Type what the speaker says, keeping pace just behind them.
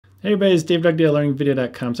Hey everybody, it's Dave Dugdale,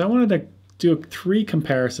 learningvideo.com. So I wanted to do 3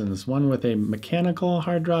 comparisons, one with a mechanical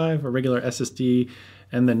hard drive, a regular SSD,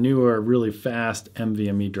 and the newer, really fast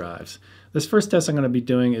NVMe drives. This first test I'm going to be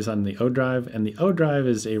doing is on the O drive, and the O drive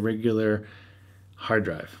is a regular hard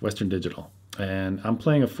drive, Western Digital. And I'm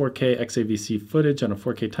playing a 4K XAVC footage on a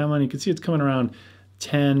 4K timeline. You can see it's coming around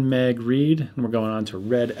 10 meg read, and we're going on to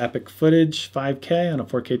Red Epic footage, 5K on a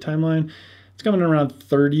 4K timeline. It's coming around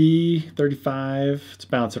 30, 35, it's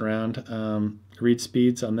bouncing around, read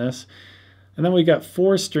speeds on this. And then we got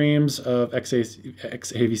 4 streams of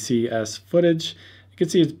XAVCS footage. You can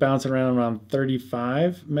see it's bouncing around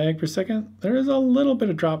 35 meg per second. There is a little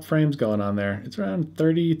bit of drop frames going on there. It's around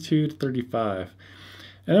 32 to 35.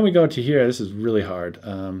 And then we go to here, this is really hard.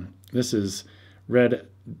 This is Red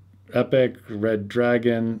Epic, Red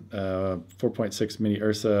Dragon, 4.6 mini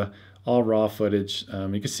Ursa, all raw footage.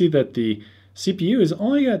 You can see that the CPU is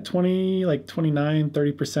only at 20, like 29,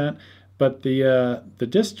 30%, but the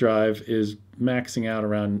disk drive is maxing out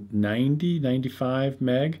around 90, 95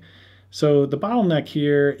 meg. So the bottleneck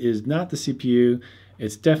here is not the CPU,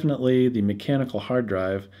 it's definitely the mechanical hard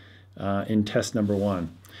drive in test number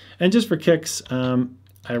 1. And just for kicks,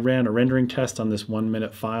 I ran a rendering test on this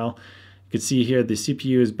 1-minute file. You can see here the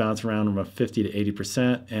CPU is bouncing around from 50 to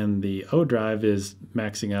 80%, and the O drive is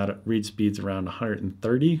maxing out at read speeds around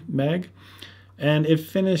 130 meg. And it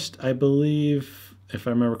finished, I believe, if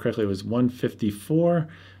I remember correctly, it was 154.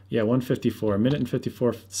 Yeah, 154, a minute and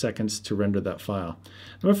 54 seconds to render that file.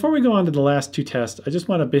 Now, before we go on to the last 2 tests, I just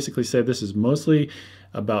want to basically say this is mostly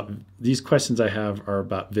about, these questions I have are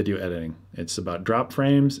about video editing. It's about drop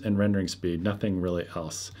frames and rendering speed, nothing really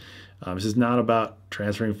else. This is not about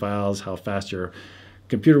transferring files, how fast your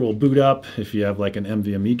computer will boot up if you have like an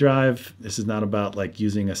NVMe drive. This is not about like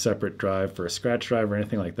using a separate drive for a scratch drive or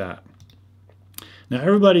anything like that. Now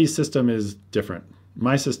everybody's system is different.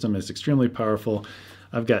 My system is extremely powerful.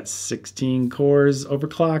 I've got 16 cores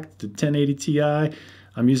overclocked to 1080 Ti.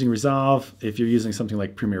 I'm using Resolve. If you're using something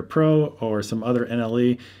like Premiere Pro or some other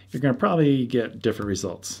NLE, you're going to probably get different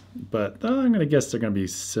results. But I'm going to guess they're going to be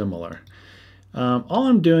similar. All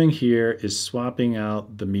I'm doing here is swapping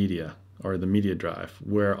out the media, or the media drive,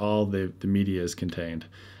 where all the media is contained.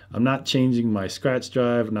 I'm not changing my scratch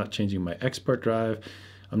drive, I'm not changing my export drive,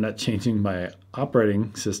 I'm not changing my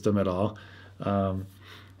operating system at all.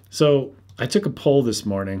 So I took a poll this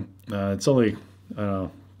morning. It's only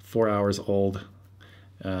 4 hours old,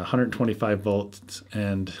 125 volts,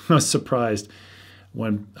 and I was surprised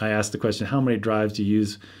when I asked the question, how many drives do you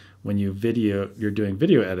use when you're doing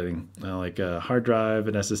video editing, like a hard drive,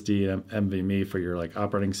 an SSD, and NVMe for your like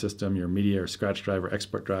operating system, your media or scratch drive or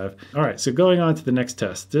export drive. All right, so going on to the next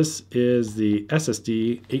test. This is the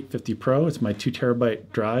SSD 850 Pro. It's my 2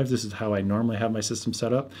 terabyte drive. This is how I normally have my system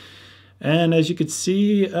set up. And as you can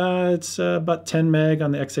see, it's about 10 meg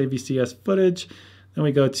on the XAVCS footage. Then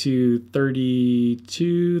we go to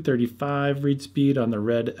 32, 35 read speed on the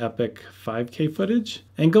Red Epic 5K footage.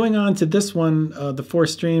 And going on to this one, the 4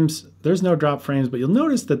 streams, there's no drop frames, but you'll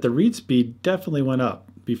notice that the read speed definitely went up.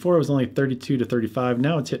 Before it was only 32 to 35,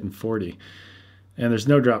 now it's hitting 40. And there's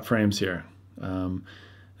no drop frames here. And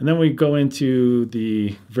then we go into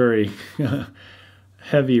the very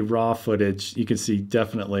heavy raw footage. You can see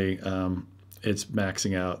definitely it's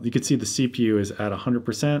maxing out. You can see the CPU is at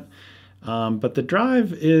 100%. But the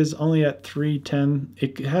drive is only at 310.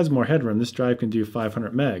 It has more headroom. This drive can do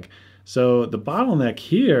 500 meg. So the bottleneck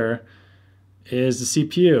here is the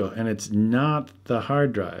CPU, and it's not the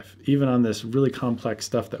hard drive, even on this really complex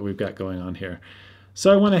stuff that we've got going on here.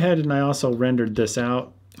 So I went ahead and I also rendered this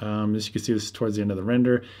out. As you can see, this is towards the end of the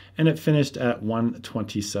render, and it finished at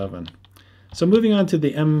 127. So moving on to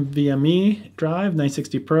the NVMe drive,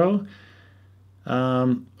 960 Pro.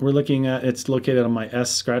 We're looking at, it's located on my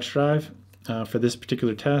S scratch drive for this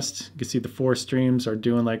particular test. You can see the 4 streams are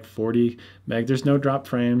doing like 40 meg. There's no drop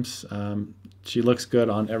frames. She looks good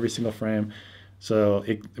on every single frame, so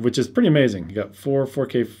which is pretty amazing. You got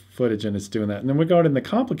 4K footage and it's doing that. And then we go into the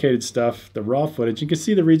complicated stuff, the raw footage. You can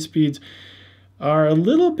see the read speeds are a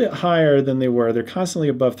little bit higher than they were. They're constantly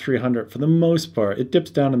above 300 for the most part. It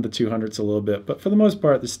dips down in the 200s a little bit, but for the most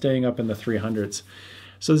part, they're staying up in the 300s.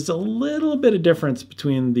 So there's a little bit of difference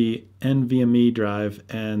between the NVMe drive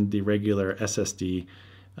and the regular SSD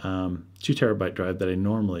 2 terabyte drive that I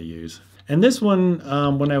normally use. And this one,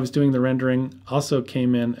 when I was doing the rendering, also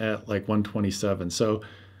came in at like 127. So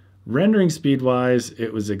rendering speed wise,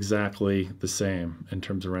 it was exactly the same in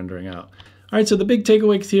terms of rendering out. All right, so the big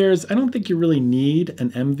takeaways here is I don't think you really need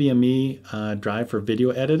an NVMe drive for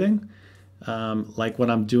video editing like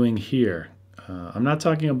what I'm doing here. I'm not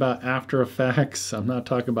talking about After Effects. I'm not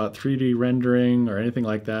talking about 3D rendering or anything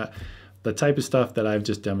like that. The type of stuff that I've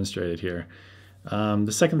just demonstrated here.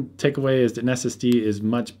 The second takeaway is that an SSD is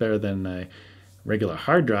much better than a regular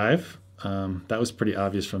hard drive. That was pretty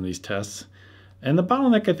obvious from these tests. And the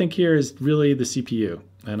bottleneck I think here is really the CPU.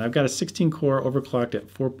 And I've got a 16 core overclocked at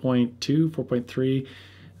 4.2,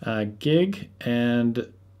 4.3 gig.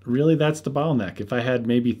 And really that's the bottleneck. If I had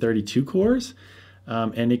maybe 32 cores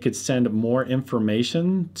and it could send more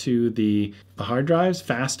information to the hard drives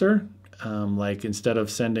faster, like instead of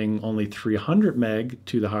sending only 300 meg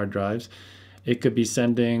to the hard drives, it could be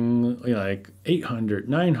sending like 800,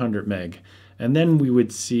 900 meg. And then we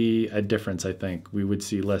would see a difference, I think. We would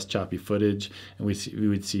see less choppy footage, and we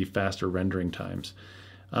would see faster rendering times.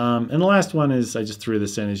 And the last one is, I just threw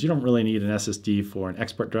this in, is you don't really need an SSD for an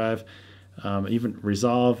export drive. Even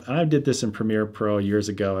Resolve, and I did this in Premiere Pro years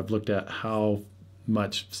ago. I've looked at how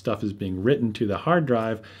much stuff is being written to the hard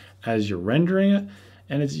drive as you're rendering it,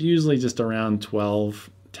 and it's usually just around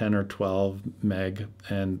 10 or 12 meg,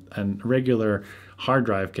 and regular hard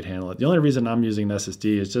drive could handle it. The only reason I'm using an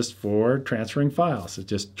SSD is just for transferring files. It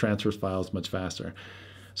just transfers files much faster.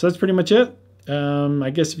 So that's pretty much it.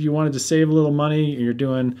 I guess if you wanted to save a little money and you're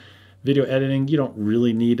doing video editing, you don't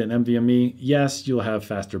really need an NVMe. Yes, you'll have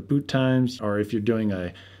faster boot times, or if you're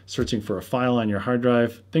doing searching for a file on your hard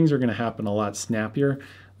drive, things are going to happen a lot snappier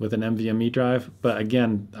with an NVMe drive. But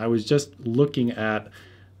again, I was just looking at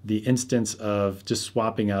the instance of just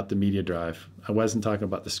swapping out the media drive. I wasn't talking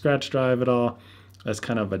about the scratch drive at all. That's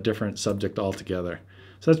kind of a different subject altogether.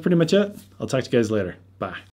 So that's pretty much it. I'll talk to you guys later. Bye.